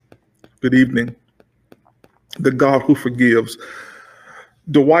Good evening. The God who forgives.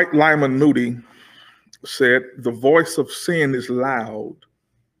 Dwight Lyman Moody said, "The voice of sin is loud,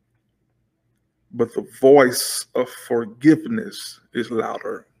 but the voice of forgiveness is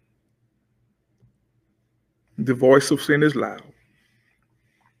louder." The voice of sin is loud,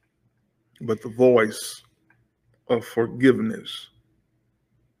 but the voice of forgiveness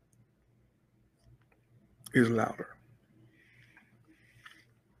is louder.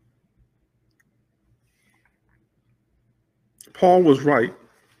 Paul was right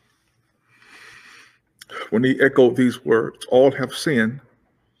when he echoed these words: all have sinned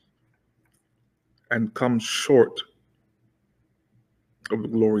and come short of the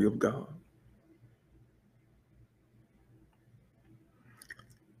glory of God.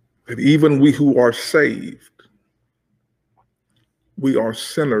 That even we who are saved, we are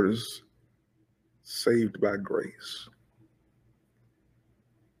sinners saved by grace.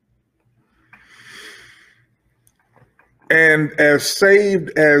 And as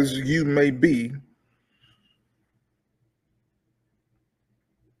saved as you may be,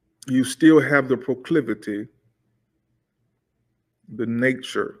 you still have the proclivity, the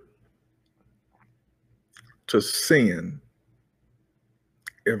nature to sin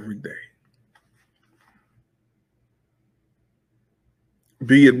every day.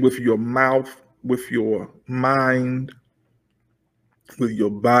 Be it with your mouth, with your mind, with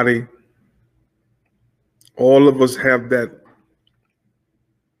your body. All of us have that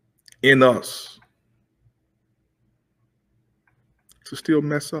in us to still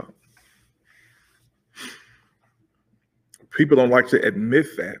mess up. People don't like to admit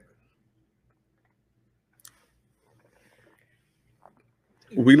that.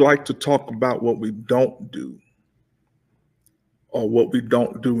 We like to talk about what we don't do or what we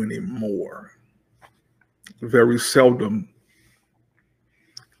don't do anymore. Very seldom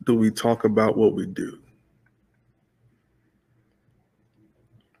do we talk about what we do.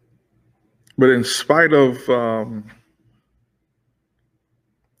 But in spite of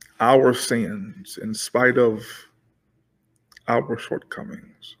our sins, in spite of our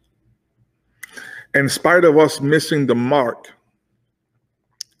shortcomings, in spite of us missing the mark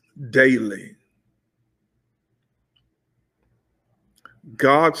daily,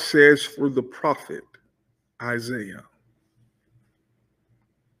 God says through the prophet Isaiah,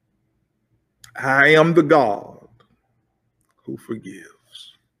 I am the God who forgives.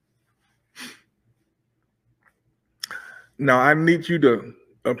 Now, I need you to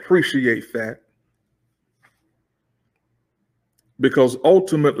appreciate that, because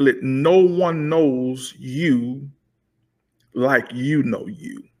ultimately no one knows you like you know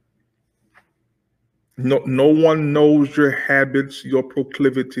you. No one knows your habits, your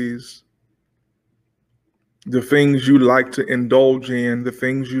proclivities, the things you like to indulge in, the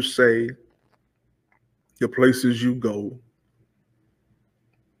things you say, the places you go,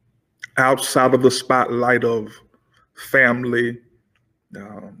 outside of the spotlight of family,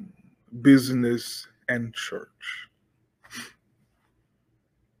 business, and church.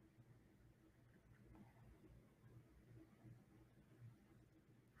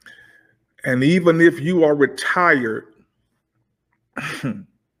 And even if you are retired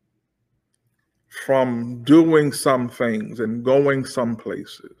from doing some things and going some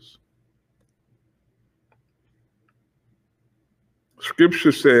places,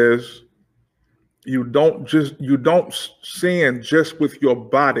 Scripture says you don't sin just with your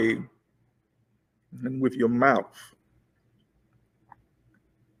body and with your mouth.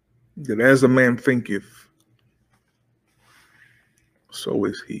 That as a man thinketh, so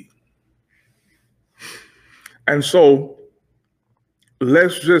is he. And so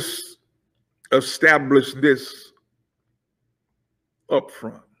let's just establish this up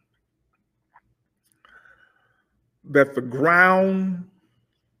front, that the ground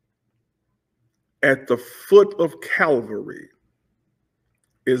at the foot of Calvary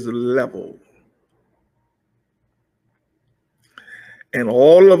is level. And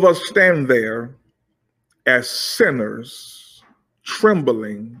all of us stand there as sinners,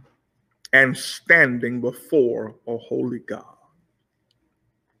 trembling and standing before a holy God.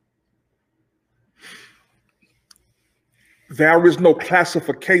 There is no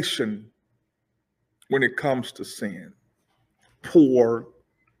classification when it comes to sin. Poor,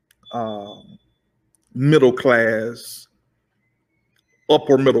 middle class,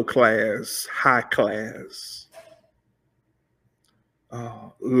 upper middle class, high class,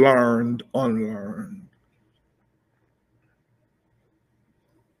 learned, unlearned,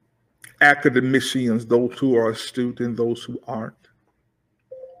 academicians, those who are astute and those who aren't.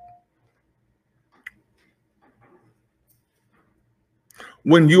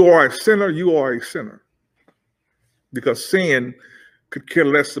 When you are a sinner, you are a sinner. Because sin could care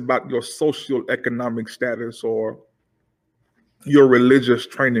less about your socioeconomic status or your religious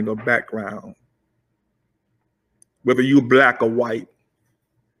training or background. Whether you're black or white,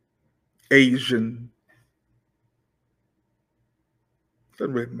 Asian,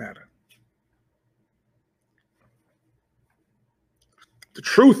 doesn't really matter. The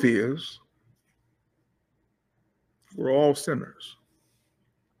truth is, we're all sinners.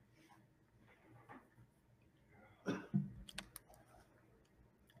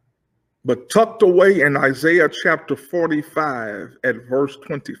 But tucked away in Isaiah chapter 45 at verse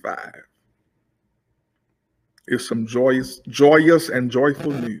 25 is some joyous and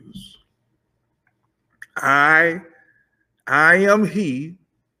joyful news. I am he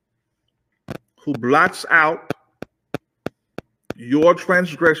who blots out your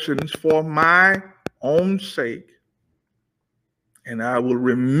transgressions for my own sake, and I will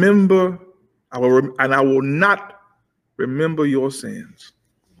not remember your sins.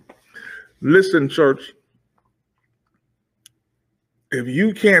 Listen, church, if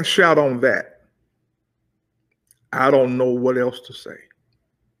you can't shout on that, I don't know what else to say.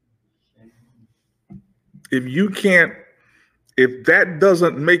 If that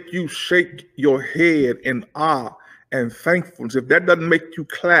doesn't make you shake your head in awe and thankfulness, if that doesn't make you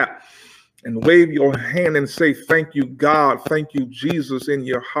clap and wave your hand and say, thank you, God, thank you, Jesus, in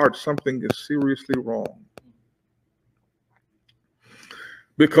your heart, something is seriously wrong.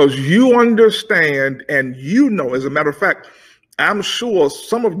 Because you understand and you know, as a matter of fact, I'm sure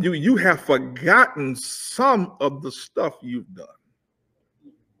some of you have forgotten some of the stuff you've done.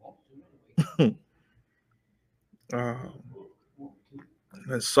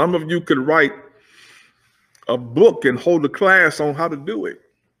 And some of you could write a book and hold a class on how to do it.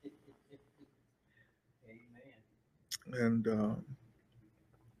 And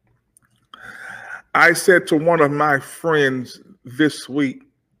I said to one of my friends this week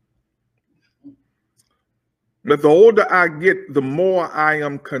that the older I get, the more I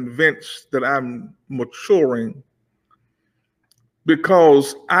am convinced that I'm maturing,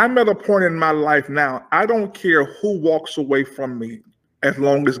 because I'm at a point in my life now, I don't care who walks away from me as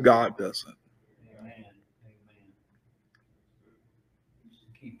long as God doesn't.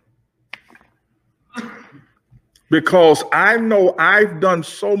 Because I know I've done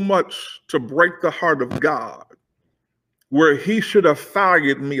so much to break the heart of God where he should have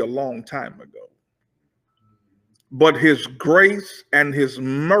fired me a long time ago. But his grace and his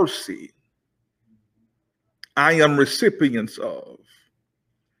mercy, I am recipients of.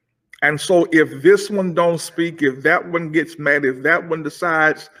 And so if this one don't speak, if that one gets mad, if that one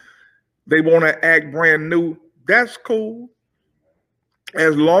decides they want to act brand new, that's cool.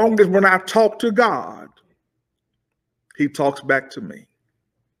 As long as when I talk to God, he talks back to me.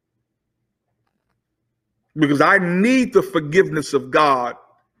 Because I need the forgiveness of God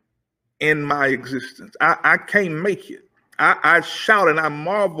in my existence. I can't make it. I shout and I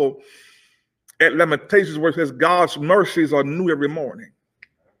marvel at Lamentations where it says God's mercies are new every morning.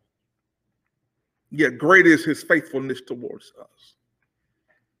 Yet great is his faithfulness towards us.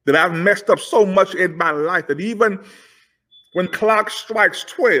 That I've messed up so much in my life that even when clock strikes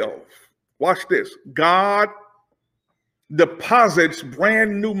 12, watch this, God deposits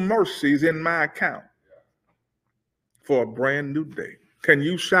brand new mercies in my account for a brand new day. Can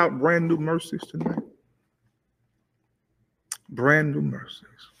you shout brand new mercies tonight? Brand new mercies.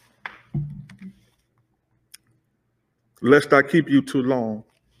 Lest I keep you too long.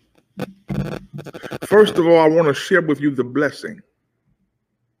 First of all, I want to share with you the blessing.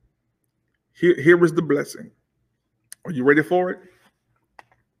 Here is the blessing. Are you ready for it?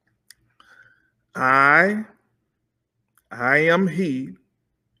 I am he.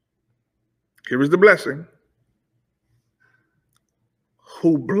 Here is the blessing.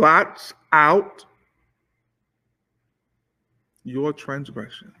 Who blots out your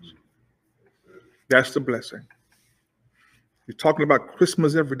transgressions. That's the blessing. You're talking about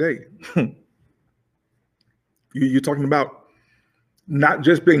Christmas every day. You're talking about not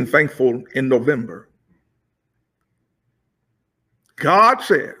just being thankful in November. God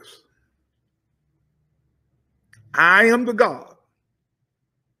says, I am the God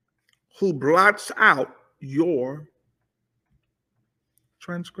who blots out your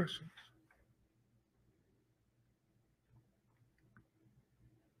transgressions.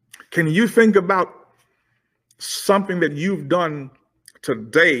 Can you think about something that you've done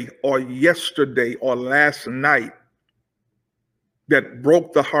today or yesterday or last night that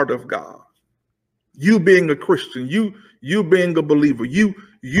broke the heart of God? You being a Christian, you being a believer, you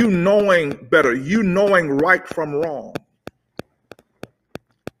knowing better, you knowing right from wrong.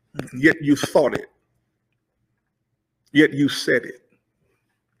 Yet you thought it. Yet you said it.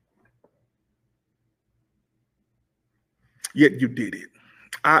 Yet you did it.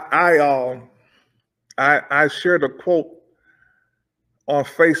 I shared a quote on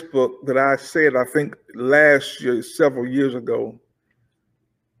Facebook that I said, I think last year, several years ago.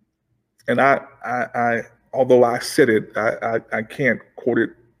 And I although I said it, I can't quote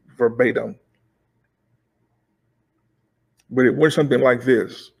it verbatim. But it went something like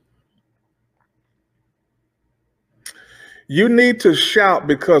this. You need to shout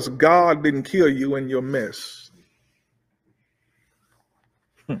because God didn't kill you in your mess.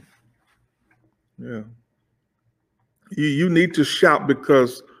 Yeah. You need to shout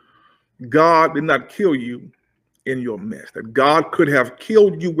because God did not kill you in your mess. That God could have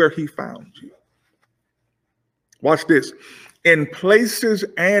killed you where he found you. Watch this. In places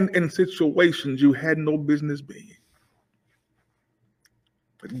and in situations you had no business being.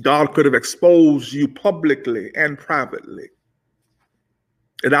 God could have exposed you publicly and privately.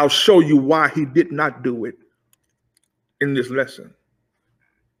 And I'll show you why he did not do it in this lesson.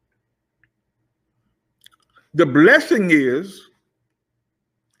 The blessing is,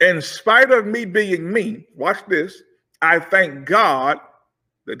 in spite of me being me, watch this, I thank God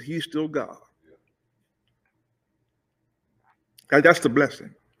that he's still God. That's the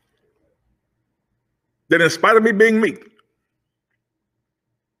blessing. That in spite of me being me,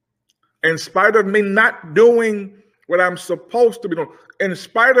 in spite of me not doing what I'm supposed to be doing, in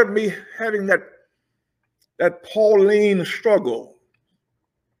spite of me having that Pauline struggle,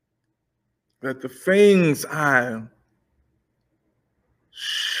 that the things I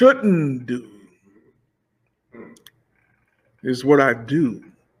shouldn't do is what I do.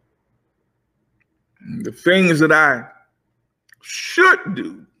 The things that I should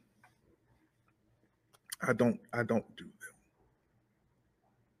do, I don't do them.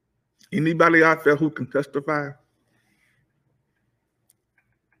 Anybody out there who can testify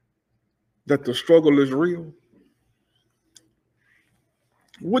that the struggle is real?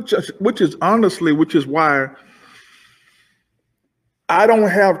 Which is why I don't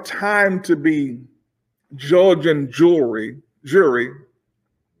have time to be judging jury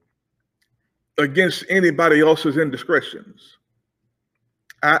against anybody else's indiscretions.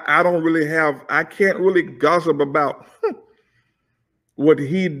 I can't really gossip about what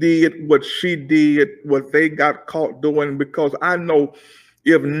he did, what she did, what they got caught doing, because I know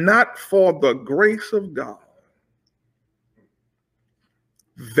if not for the grace of God,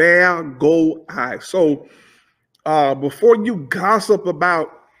 there go I. So before you gossip about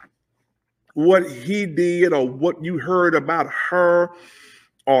what he did or what you heard about her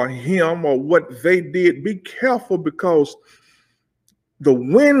or him or what they did, be careful, because the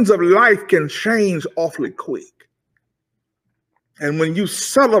winds of life can change awfully quick. And when you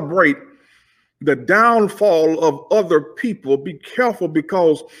celebrate the downfall of other people, be careful,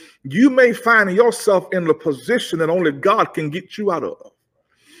 because you may find yourself in the position that only God can get you out of.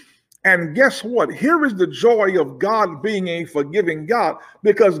 And guess what? Here is the joy of God being a forgiving God,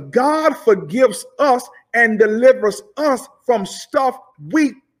 because God forgives us and delivers us from stuff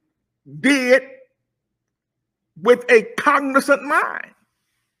we did with a cognizant mind.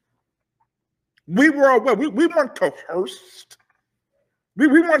 We were aware. We weren't coerced. We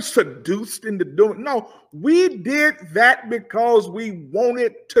weren't seduced into doing it. No, we did that because we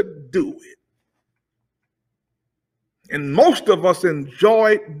wanted to do it. And most of us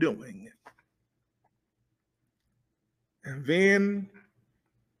enjoy doing it. And then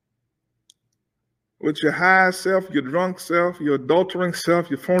with your high self, your drunk self, your adultering self,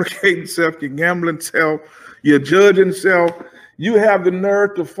 your fornicating self, your gambling self, your judging self, you have the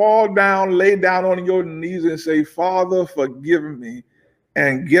nerve to fall down, lay down on your knees and say, Father, forgive me.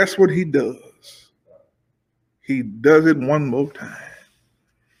 And guess what he does? He does it one more time.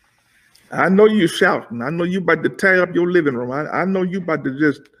 I know you shouting. I know you about to tear up your living room. I know you about to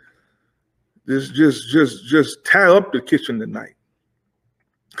just tear up the kitchen tonight.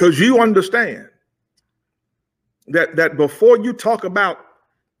 Because you understand that before you talk about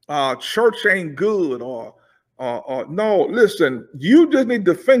church ain't good or no, listen, you just need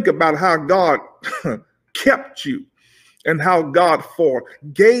to think about how God kept you and how God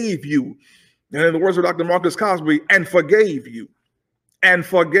forgave you. And in the words of Dr. Marcus Cosby, and forgave you, and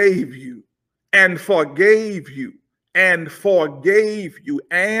forgave you, and forgave you, and forgave you.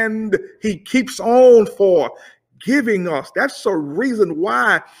 And he keeps on forgiving us. That's a reason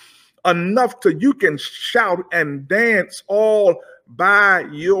why enough to you can shout and dance all by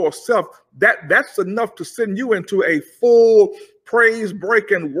yourself. That's enough to send you into a full praise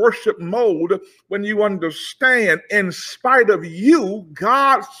break and worship mode when you understand, in spite of you,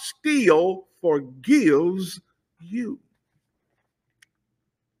 God still forgives you.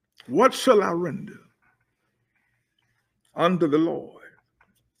 What shall I render unto the Lord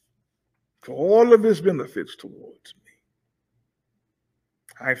for all of his benefits towards me?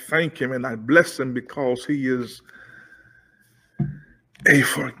 I thank him and I bless him because he is a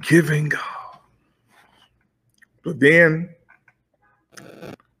forgiving God. But then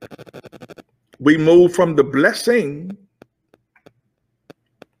we move from the blessing,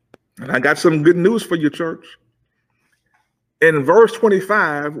 and I got some good news for you, church. In verse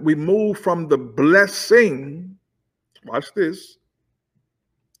 25, we move from the blessing, watch this,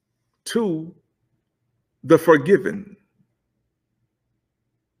 to the forgiven.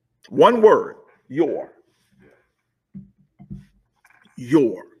 One word, your.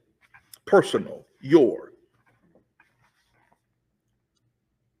 Your. Personal, your.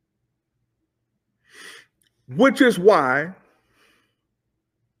 Which is why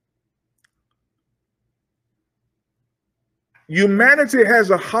humanity has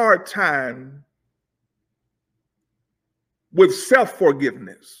a hard time with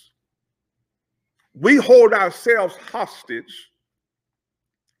self-forgiveness. We hold ourselves hostage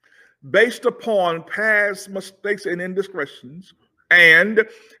based upon past mistakes and indiscretions, and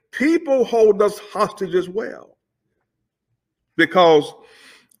people hold us hostage as well. Because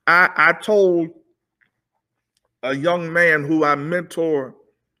I told a young man who I mentor,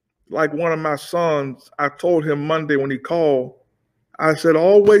 like one of my sons, I told him Monday when he called, I said,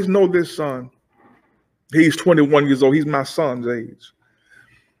 always know this, son. He's 21 years old. He's my son's age.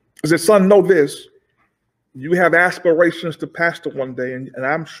 I said, son, know this. You have aspirations to pastor one day, and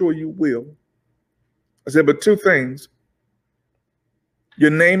I'm sure you will. I said, but two things. Your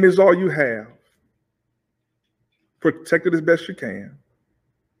name is all you have. Protect it as best you can.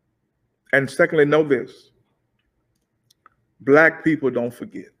 And secondly, know this. Black people don't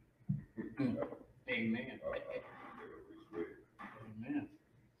forget. Amen. Amen.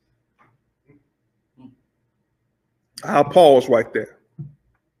 I'll pause right there.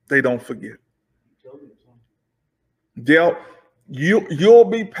 They don't forget. You'll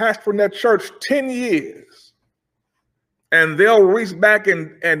be pastoring that church 10 years, and they'll reach back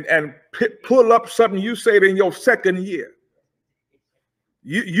and pull up something you said in your second year.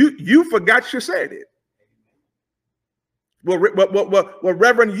 You forgot you said it. Well,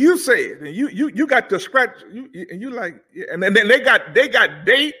 Reverend, you said, and you got to scratch, and you like, and then they got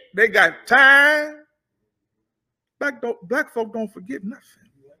date, they got time. Black folk don't forget nothing.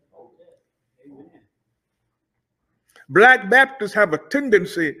 Black Baptists have a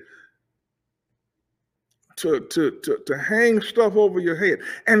tendency to hang stuff over your head.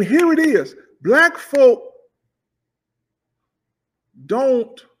 And here it is. Black folk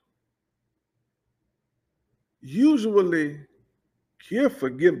don't usually give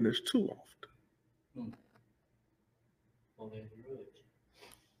forgiveness too often.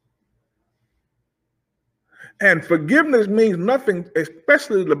 And forgiveness means nothing,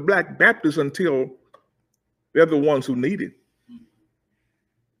 especially the Black Baptists, until they're the ones who need it.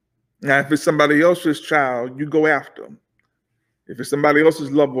 Now, if it's somebody else's child, you go after them. If it's somebody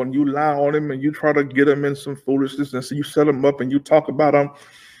else's loved one, you lie on them and you try to get them in some foolishness, and so you set them up and you talk about them.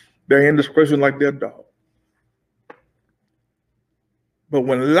 They're indiscretion like their dog. But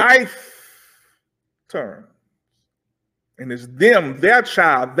when life turns and it's them, their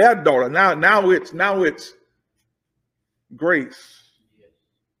child, their daughter, now it's grace.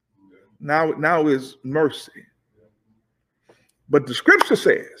 Now is mercy. But the scripture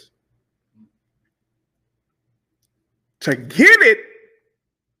says, to get it,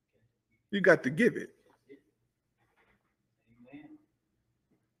 you got to give it.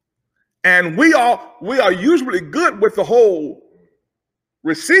 And we are usually good with the whole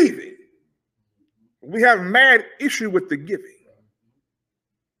receiving. We have a mad issue with the giving.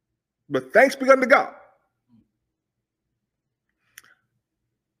 But thanks be unto God.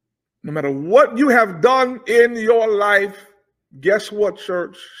 No matter what you have done in your life, guess what,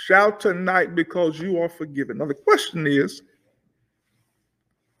 church? Shout tonight because you are forgiven. Now the question is,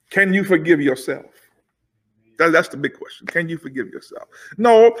 can you forgive yourself? That's the big question. Can you forgive yourself?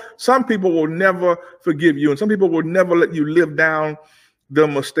 No, some people will never forgive you, and some people will never let you live down the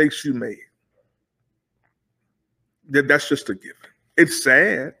mistakes you made. That's just a given. It's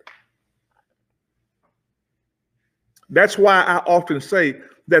sad. That's why I often say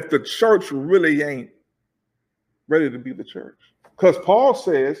that the church really ain't ready to be the church. Because Paul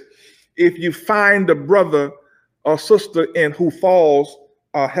says, if you find a brother or sister in who falls,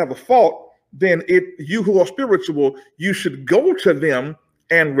 have a fault, then you who are spiritual, you should go to them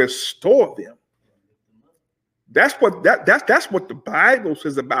and restore them. That's what the Bible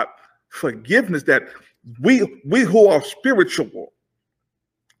says about forgiveness, that we who are spiritual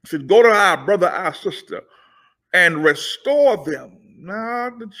should go to our brother, our sister, and restore them. Now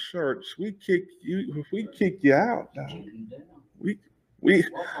the church, we kick you out. Now.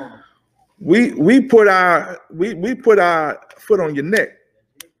 We put our foot on your neck.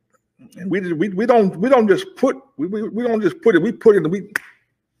 And we don't just put it, we put it,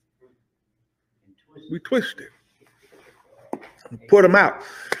 we twist it. Put them out.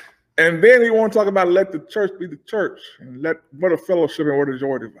 And then we want to talk about let the church be the church and what a fellowship and what a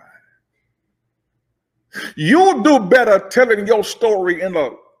joy divine. You'll do better telling your story in a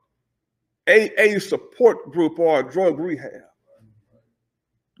AA support group or a drug rehab.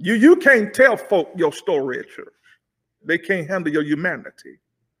 You can't tell folk your story at church. They can't handle your humanity.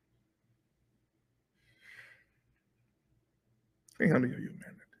 They can't handle your humanity.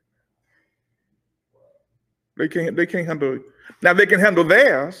 They can't handle. Now they can handle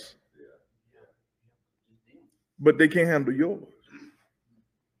theirs, but they can't handle yours.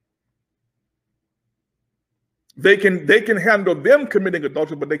 They can handle them committing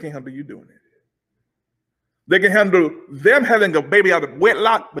adultery, but they can't handle you doing it. They can handle them having a baby out of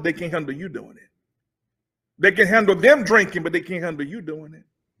wedlock, but they can't handle you doing it. They can handle them drinking, but they can't handle you doing it.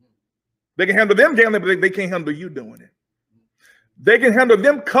 They can handle them gambling, but they can't handle you doing it. They can handle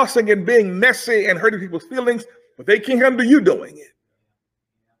them cussing and being messy and hurting people's feelings, but they can't handle you doing it.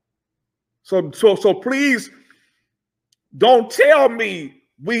 So please don't tell me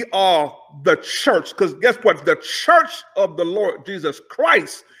we are the church, because guess what? The church of the Lord Jesus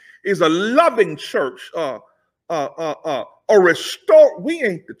Christ is a loving church, a restore. We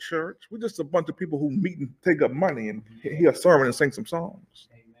ain't the church. We're just a bunch of people who meet and take up money and hear a sermon and sing some songs.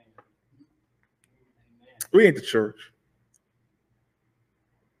 Amen. We ain't the church.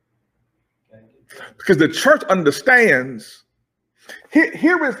 Because the church understands.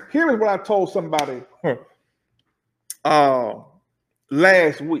 Here is what I told somebody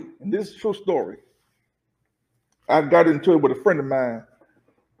last week, and this is a true story. I got into it with a friend of mine,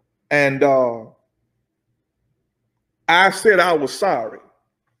 and I said I was sorry,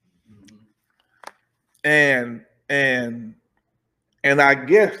 and I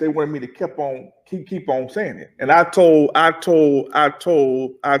guess they wanted me to keep on saying it. And I told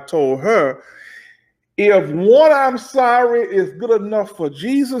her, if what I'm sorry is good enough for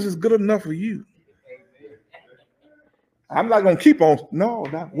Jesus, it's good enough for you. I'm not going to keep on. No,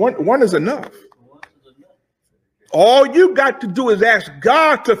 one is enough. All you got to do is ask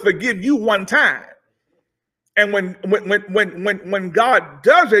God to forgive you one time. And when God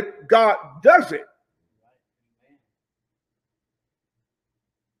does it, God does it.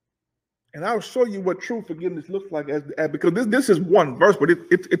 And I'll show you what true forgiveness looks like because this is one verse, but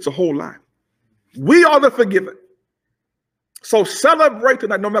it's a whole lot. We are the forgiven. So celebrate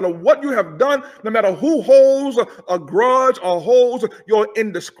tonight, no matter what you have done, no matter who holds a grudge or holds your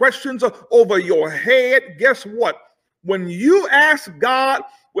indiscretions over your head. Guess what? When you ask God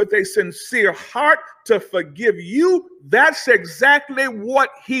with a sincere heart to forgive you, that's exactly what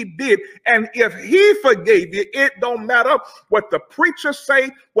he did. And if he forgave you, it don't matter what the preachers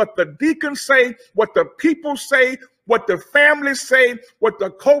say, what the deacons say, what the people say, what the families say, what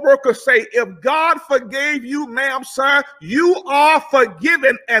the co-workers say. If God forgave you, ma'am, sir, you are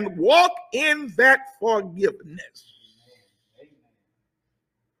forgiven, and walk in that forgiveness.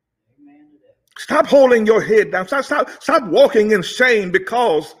 Stop holding your head down. Stop walking in shame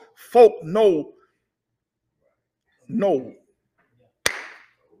because folk know. They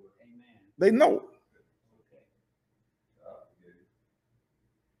know.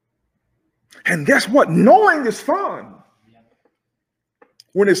 And guess what? Knowing is fun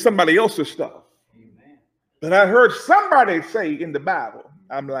when it's somebody else's stuff. But I heard somebody say in the Bible,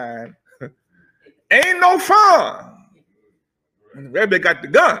 I'm lying, ain't no fun. And everybody got the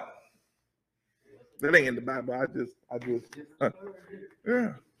gun. That ain't in the Bible.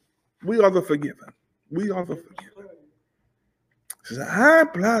 Yeah. We are the forgiven. We are the forgiven. It says, I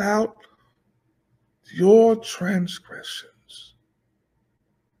blot out your transgressions.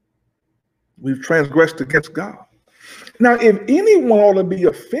 We've transgressed against God. Now, if anyone ought to be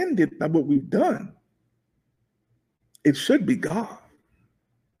offended by what we've done, it should be God.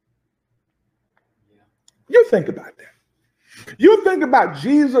 You think about that. You think about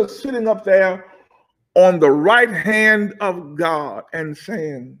Jesus sitting up there on the right hand of God and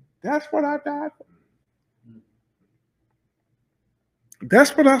saying, that's what I died for.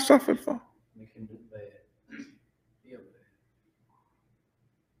 That's what I suffered for.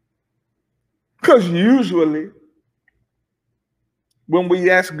 Because usually when we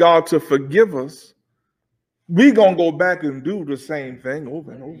ask God to forgive us, we're going to go back and do the same thing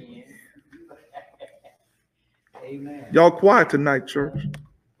over and over again. Amen. Y'all quiet tonight, church.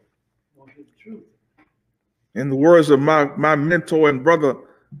 Won't hear the truth. In the words of my mentor and brother,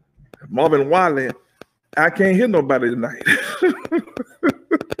 Marvin Wiley, I can't hear nobody tonight.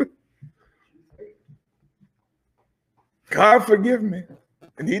 God forgive me.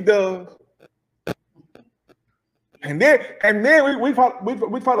 And he does. And then we try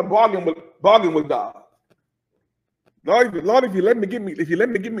to bargain with God. Lord, if you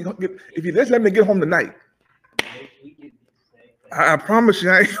just let me get home tonight, I promise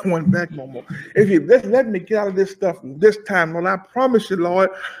you I ain't going back no more. If you just let me get out of this stuff this time, Lord, I promise you, Lord,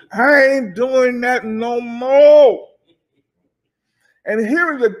 I ain't doing that no more. And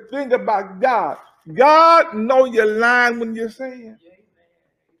here is the thing about God. God know you're lying when you're saying.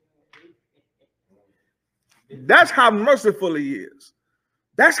 That's how merciful he is.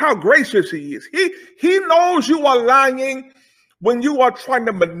 That's how gracious he is. He knows you are lying when you are trying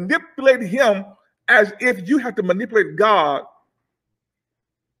to manipulate him as if you have to manipulate God.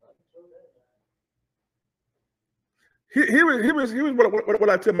 Here's what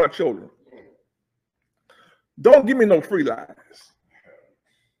I tell my children. Don't give me no free lies.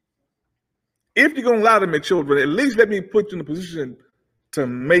 If you're going to lie to me, children, at least let me put you in a position to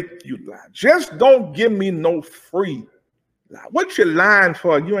make you lie. Just don't give me no free lie. What you lying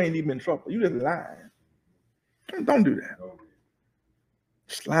for? You ain't even in trouble. You just lying. Don't do that.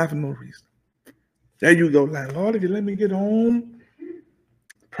 Just lie for no reason. There you go, lying. Lord, if you let me get home,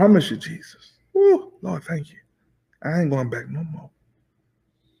 promise you, Jesus. Woo, Lord, thank you. I ain't going back no more.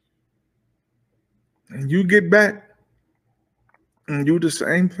 And you get back, and you the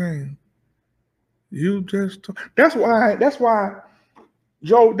same thing. You just that's why,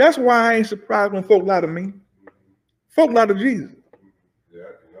 Joe, that's why I ain't surprised when folk lie to me. Folk lie to Jesus.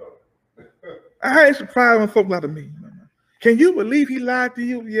 I ain't surprised when folk lie to me. Can you believe he lied to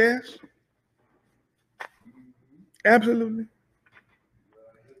you? Yes. Absolutely.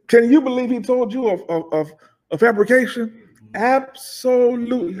 Can you believe he told you of fabrication?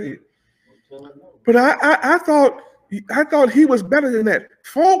 Absolutely. But I thought he was better than that.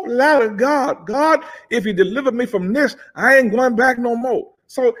 Folk lie to God. God, if he delivered me from this, I ain't going back no more.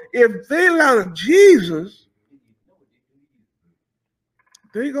 So if they lie to Jesus,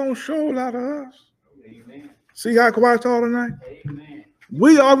 they gonna show a lot of us. Amen. See how quiet all tonight? Amen.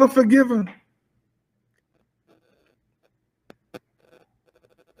 We are the forgiven.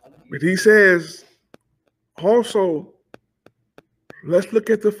 But he says, also, let's look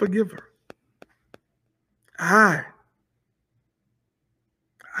at the forgiver. I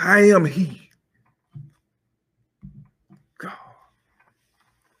am he. God.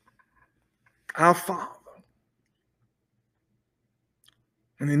 Our Father.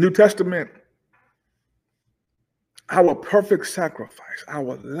 In the New Testament, our perfect sacrifice,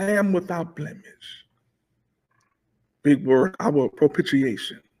 our lamb without blemish. Big word, our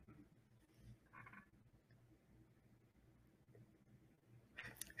propitiation.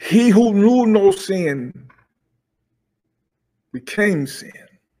 He who knew no sin became sin.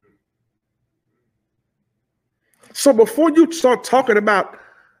 So before you start talking about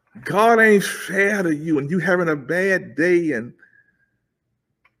God ain't fair to you and you having a bad day and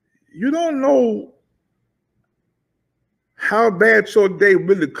you don't know how bad your day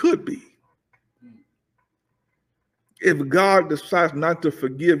really could be if God decides not to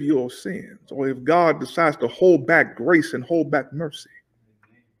forgive your sins, or if God decides to hold back grace and hold back mercy.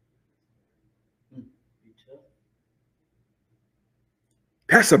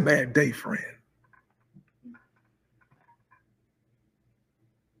 That's a bad day, friend.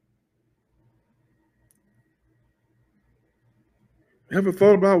 You ever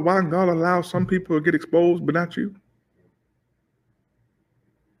thought about why God allows some people to get exposed but not you?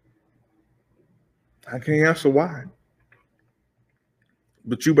 I can't answer why.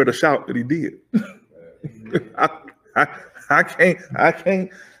 But you better shout that he did. I can't.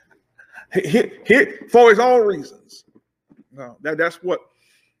 For his own reasons. No, that's what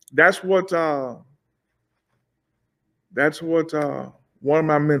one of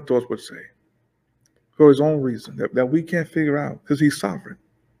my mentors would say. For his own reason that we can't figure out, because he's sovereign.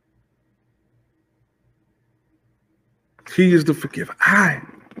 He is the forgiver. I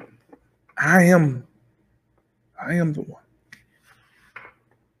am the one.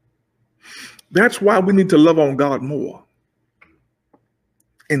 That's why we need to love on God more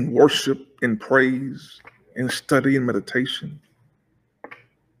in worship, in praise, in study, and meditation.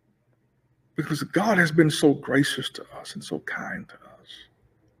 Because God has been so gracious to us and so kind to us.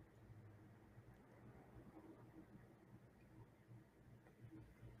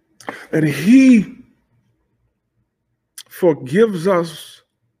 And he forgives us,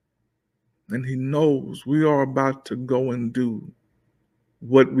 and he knows we are about to go and do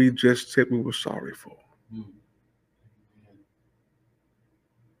what we just said we were sorry for.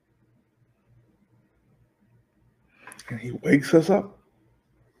 And he wakes us up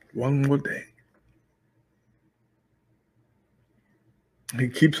one more day. He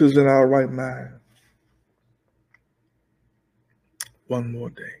keeps us in our right mind one more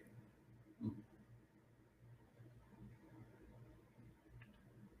day.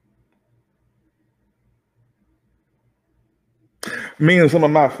 Me and some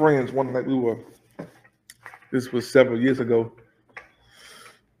of my friends, one night this was several years ago,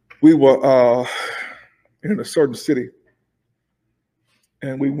 we were in a certain city,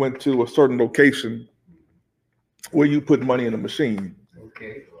 and we went to a certain location where you put money in a machine.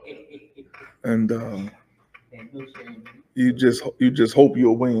 Okay. And you just hope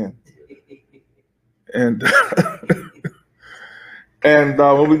you'll win. And and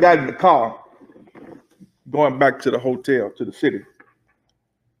when we got in the car, going back to the hotel, to the city,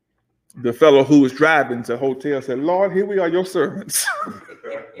 the fellow who was driving to the hotel said, "Lord, here we are, your servants.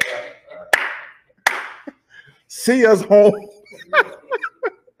 See us home.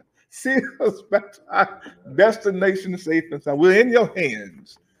 See us back to our destination safe and sound. We're in your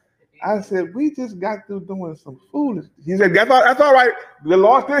hands." I said, "We just got through doing some foolish." He said, that's all right. The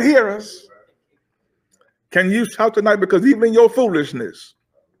Lord still hears us. Can you shout tonight? Because even in your foolishness,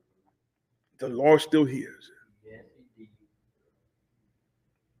 the Lord still hears.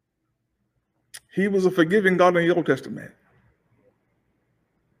 He was a forgiving God in the Old Testament.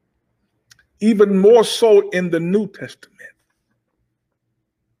 Even more so in the New Testament.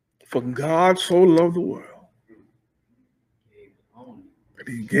 For God so loved the world that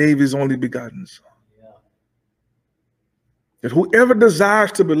he gave his only begotten Son. That whoever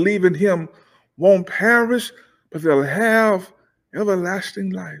desires to believe in him won't perish, but they'll have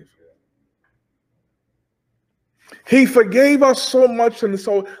everlasting life. He forgave us so much and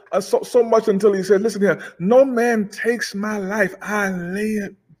so much until he said, listen here, no man takes my life, I lay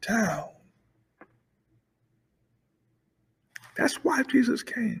it down. That's why Jesus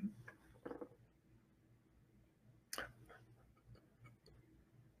came.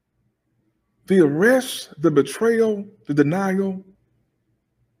 The arrest, the betrayal, the denial,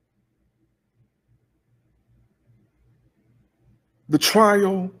 the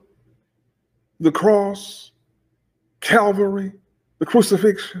trial, the cross, Calvary, the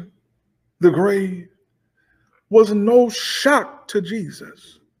crucifixion, the grave, was no shock to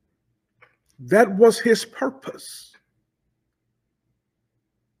Jesus. That was his purpose.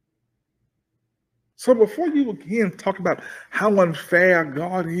 So before you again talk about how unfair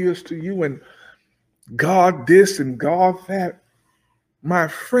God is to you and God this and God that, my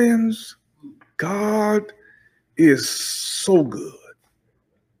friends, God is so good.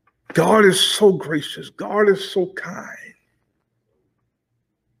 God is so gracious. God is so kind.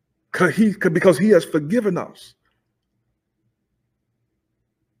 Because he has forgiven us.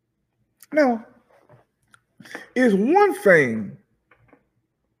 Now, it's one thing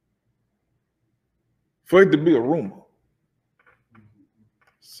for it to be a rumor.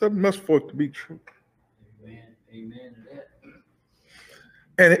 Something else for it to be true. Amen. Amen to that.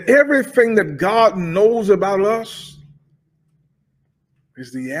 And everything that God knows about us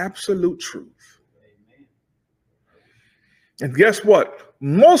is the absolute truth. Amen. And guess what?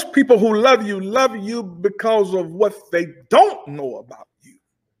 Most people who love you because of what they don't know about you.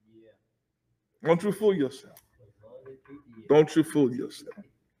 Yeah. Don't you fool yourself. Don't you fool yourself.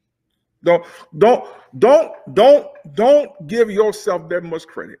 Don't give yourself that much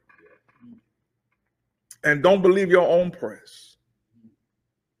credit. And don't believe your own press.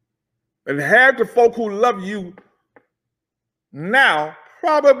 And half the folk who love you now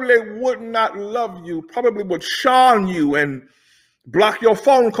probably would not love you, probably would shun you and block your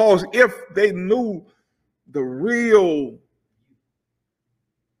phone calls if they knew the real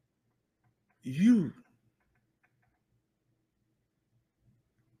you.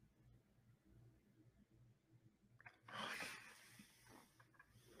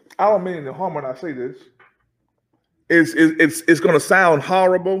 I don't mean any harm when I say this. It's going to sound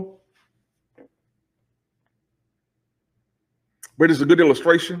horrible, but it's a good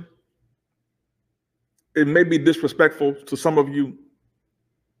illustration. It may be disrespectful to some of you,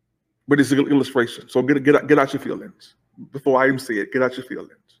 but it's a good illustration. So get out your feelings. Before I even say it, get out your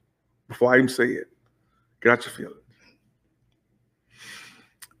feelings. Before I even say it, get out your feelings.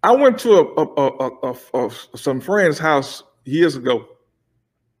 I went to some friend's house years ago,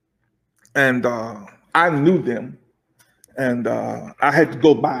 and I knew them, and I had to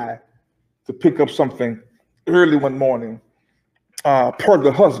go by to pick up something early one morning. Per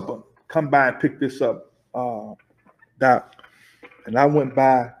the husband, come by and pick this up, Doc. And I went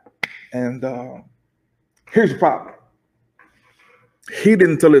by, and here's the problem. He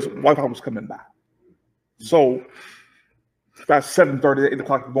didn't tell his wife I was coming by. So about 7:30, 8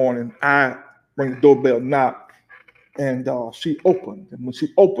 o'clock in the morning, I ring the doorbell, knock, and she opened. And when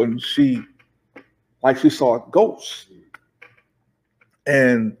she opened, she saw a ghost.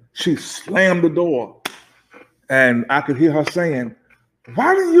 And she slammed the door. And I could hear her saying,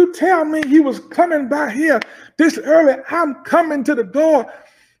 "Why didn't you tell me you was coming by here this early? I'm coming to the door,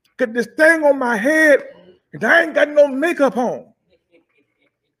 got this thing on my head, and I ain't got no makeup on."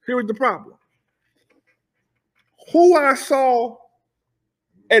 Here was the problem. Who I saw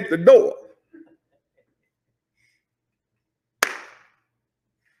at the door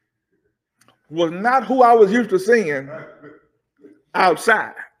was not who I was used to seeing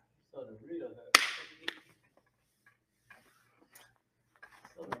outside. So the real her.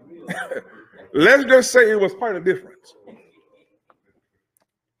 So the real her. Let's just say it was quite a difference. So the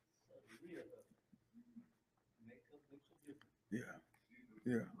real her. Makeup makes a difference.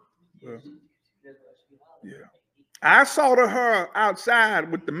 Yeah. That's why she hollered. Yeah. I saw her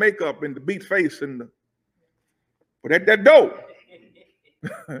outside with the makeup and the beat face and but at that door.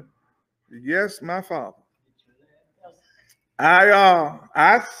 Yes, my father. Yeah.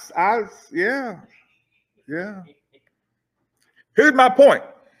 Here's my point.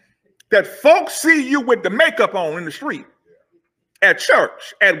 That folks see you with the makeup on in the street, at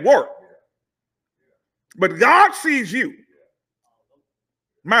church, at work. But God sees you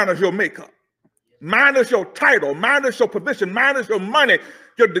minus your makeup, minus your title, minus your position, minus your money,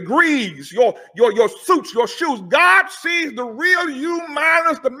 your degrees, your suits, your shoes. God sees the real you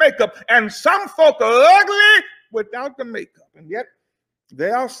minus the makeup. And some folk are ugly without the makeup. And yet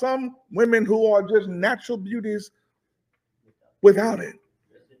there are some women who are just natural beauties without it.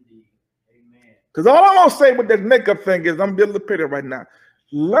 Because all I'm going to say with that makeup thing is, I'm building a picture right now.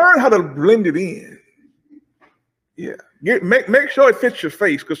 Learn how to blend it in. Yeah. Make sure it fits your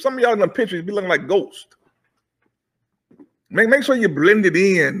face, because some of y'all in the pictures be looking like ghosts. Make sure you blend it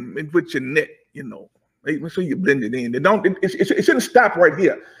in with your neck, you know. Make sure you blend it in. It shouldn't stop right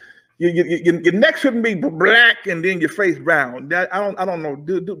here. Your neck shouldn't be black and then your face brown. That I don't know.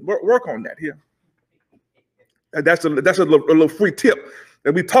 Work on that here. That's a little free tip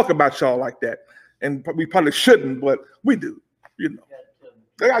that we talk about y'all like that, and we probably shouldn't, but we do. You know,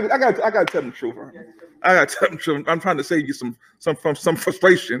 I got to tell them the truth. Right? I got to tell them the truth. I'm trying to save you some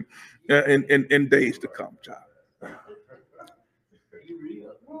frustration in days to come, child.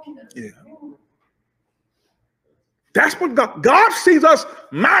 Yeah. That's what God sees us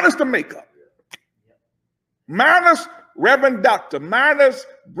minus the makeup, minus Reverend Doctor, minus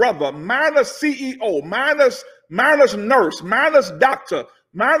brother, minus CEO, minus nurse, minus doctor,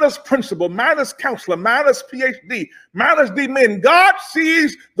 minus principal, minus counselor, minus PhD, minus D-men. God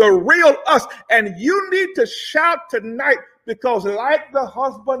sees the real us, and you need to shout tonight, because like the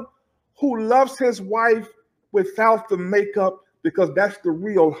husband who loves his wife without the makeup, because that's the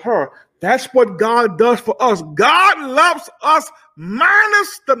real her. That's what God does for us. God loves us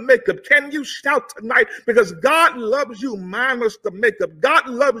minus the makeup. Can you shout tonight? Because God loves you minus the makeup. God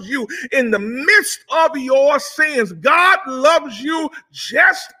loves you in the midst of your sins. God loves you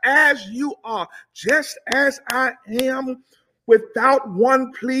just as you are, just as I am, without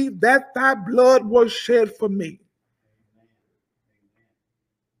one plea, that thy blood was shed for me.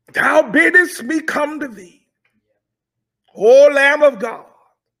 Thou biddest me come to thee. O Lamb of God,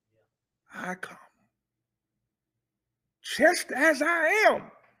 I come just as I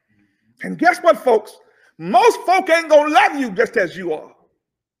am. And guess what, folks? Most folk ain't gonna love you just as you are.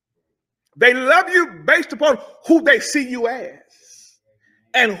 They love you based upon who they see you as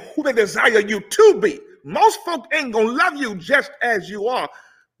and who they desire you to be. Most folk ain't gonna love you just as you are.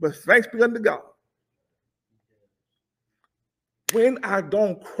 But thanks be unto God, when I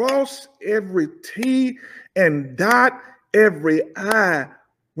don't cross every T and dot every I,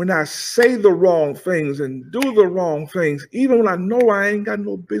 when I say the wrong things and do the wrong things, even when I know I ain't got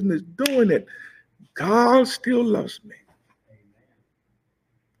no business doing it, God still loves me.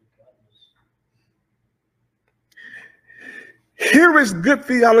 Here is good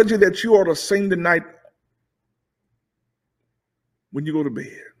theology that you ought to sing tonight when you go to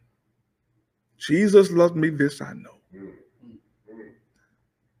bed. Jesus loves me, this I know.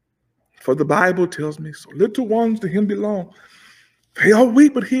 For the Bible tells me so. Little ones to him belong. They are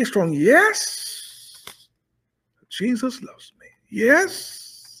weak, but he is strong. Yes, Jesus loves me.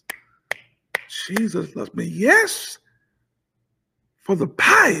 Yes, Jesus loves me. Yes, for the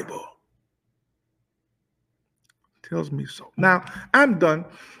Bible tells me so. Now, I'm done,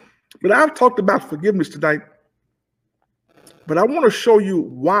 but I've talked about forgiveness tonight, but I want to show you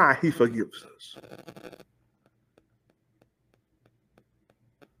why he forgives us.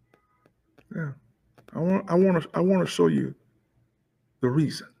 Yeah, I want to show you the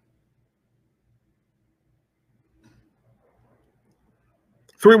reason.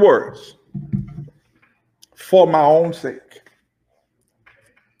 3 words. For my own sake.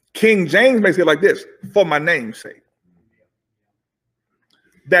 King James may say it like this: for my name's sake.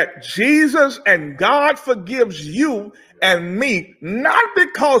 That Jesus and God forgives you and me, not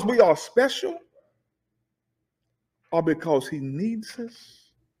because we are special or because he needs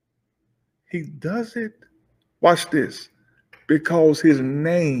us. He does it, watch this, because his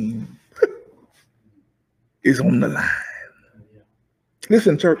name is on the line.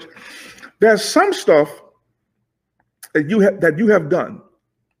 Listen, church, there's some stuff that you have done.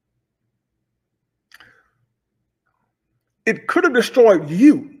 It could have destroyed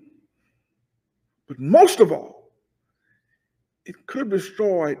you, but most of all, it could have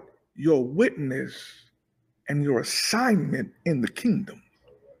destroyed your witness and your assignment in the kingdom.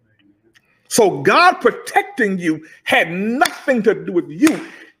 So God protecting you had nothing to do with you.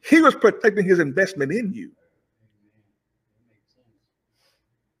 He was protecting his investment in you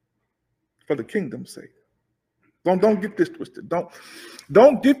for the kingdom's sake. Don't get this twisted.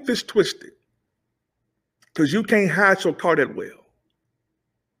 Don't get this twisted, because you can't hide your car that well.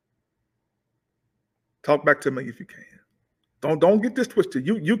 Talk back to me if you can. Don't get this twisted.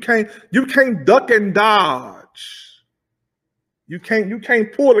 You can't duck and dodge. You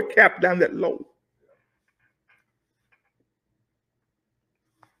can't pull the cap down that low.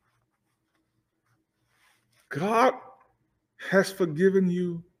 God has forgiven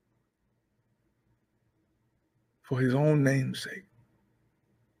you for his own name's sake.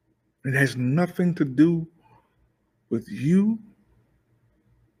 It has nothing to do with you,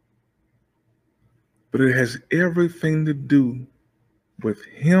 but it has everything to do with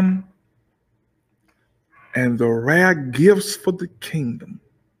him and the rare gifts for the kingdom.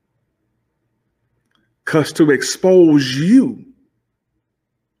 Because to expose you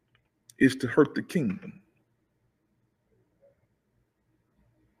is to hurt the kingdom.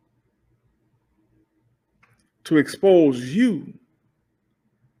 To expose you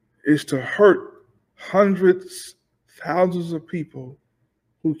is to hurt hundreds, thousands of people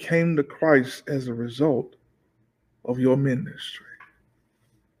who came to Christ as a result of your ministry.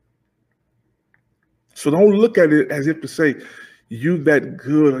 So don't look at it as if to say, you that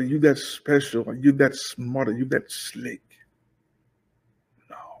good, or you that special, or you that smart, or you that slick.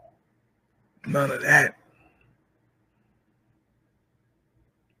 No, none of that.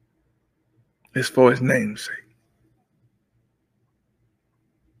 It's for his name's sake.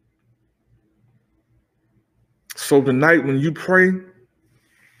 So tonight when you pray,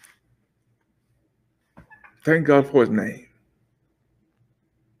 thank God for his name.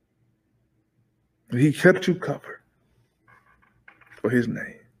 He kept you covered for his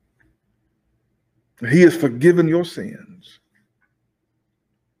name. He has forgiven your sins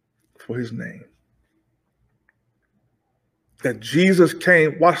for his name. That Jesus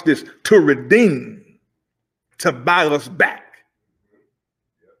came, watch this, to redeem, to buy us back.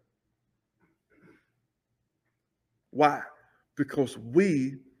 Why? Because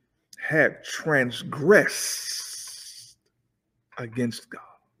we had transgressed against God.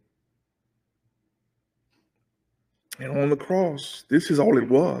 And on the cross, this is all it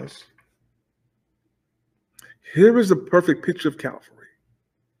was. Here is a perfect picture of Calvary.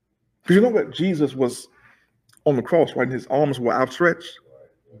 Because you know that Jesus was on the cross, right? And his arms were outstretched.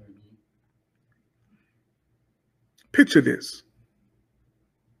 Picture this.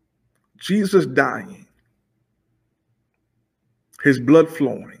 Jesus dying. His blood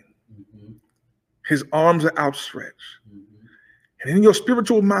flowing. His arms are outstretched. And in your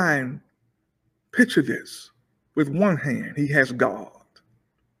spiritual mind, picture this. With one hand, he has God.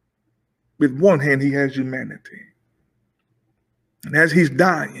 With one hand, he has humanity. And as he's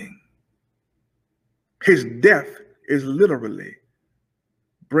dying, his death is literally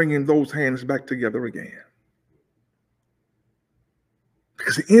bringing those hands back together again.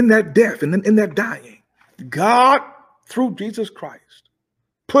 Because in that death and in that dying, God, through Jesus Christ,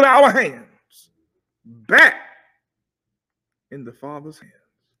 put our hands back in the Father's hands.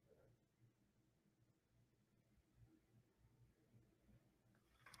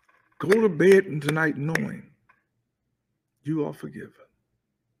 Go to bed tonight knowing you are forgiven.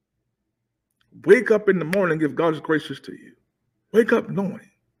 Wake up in the morning if God is gracious to you. Wake up knowing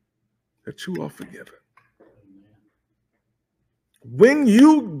that you are forgiven. When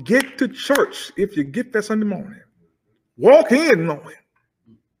you get to church, if you get there Sunday morning, Walk in knowing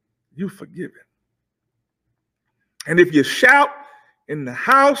you're forgiven. And if you shout in the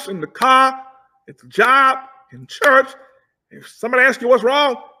house, in the car, at the job, in church, if somebody asks you what's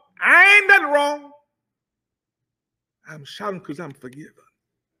wrong, I ain't nothing wrong. I'm shouting because I'm forgiven.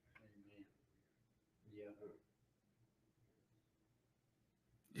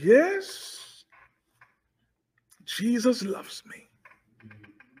 Yes, Jesus loves me.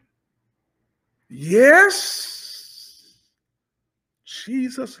 Yes,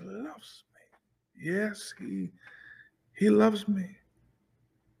 Jesus loves me. Yes, he loves me.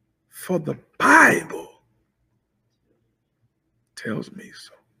 For the Bible tells me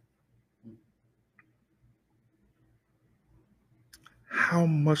so. How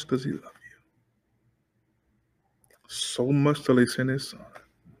much does he love you? So much till he sent his son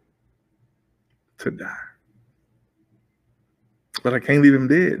to die. But I can't leave him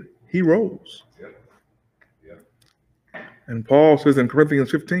dead. He rose. And Paul says in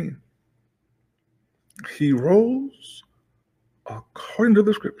Corinthians 15, he rose according to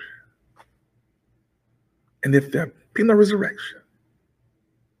the scripture. And if there be no resurrection,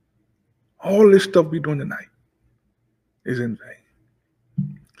 all this stuff we're doing tonight is in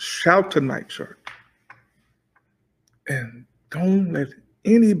vain. Shout tonight, church. And don't let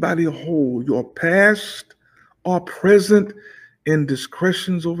anybody hold your past or present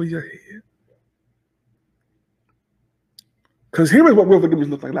indiscretions over your head. Because here is what real forgiveness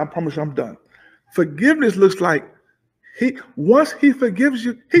looks like. I promise you I'm done. Forgiveness looks like once he forgives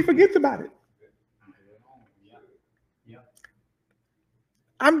you, he forgets about it.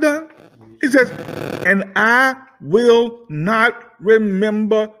 I'm done. He says, and I will not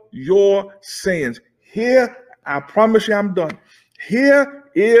remember your sins. Here, I promise you I'm done.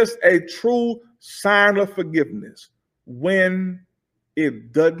 Here is a true sign of forgiveness when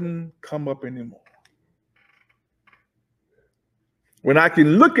it doesn't come up anymore. When I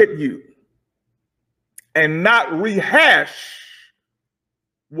can look at you and not rehash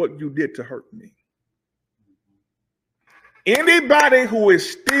what you did to hurt me. Anybody who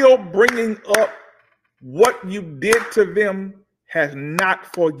is still bringing up what you did to them has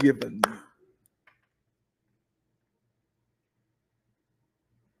not forgiven you.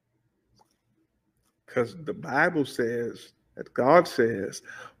 Because the Bible says, that God says,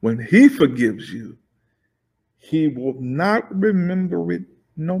 when he forgives you, he will not remember it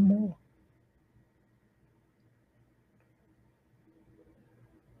no more.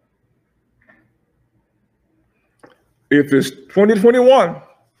 If it's 2021,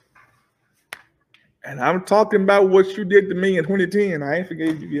 and I'm talking about what you did to me in 2010, I ain't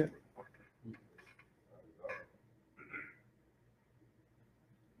forgave you yet.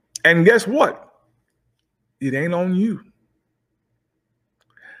 And guess what? It ain't on you.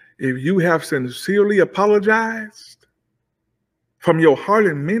 If you have sincerely apologized from your heart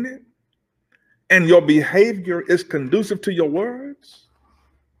and meant it, and your behavior is conducive to your words,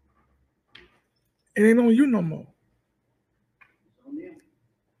 it ain't on you no more.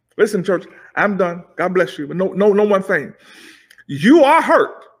 Listen, church, I'm done. God bless you. But no one thing. You are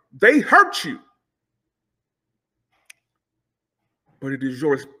hurt. They hurt you. But it is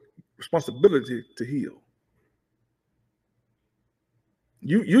your responsibility to heal.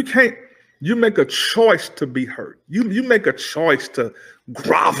 You can't, you make a choice to be hurt. You make a choice to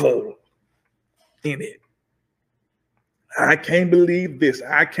grovel in it. I can't believe this.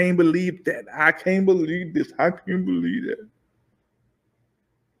 I can't believe that. I can't believe this. I can't believe that.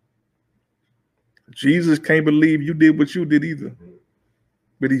 Jesus can't believe you did what you did either,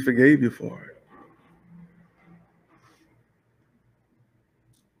 but he forgave you for it.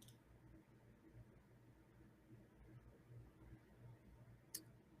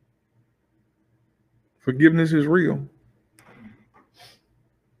 Forgiveness is real.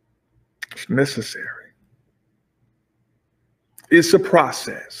 It's necessary. It's a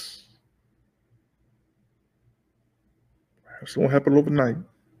process. It won't happen overnight.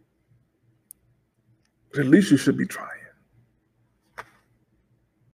 But at least you should be trying.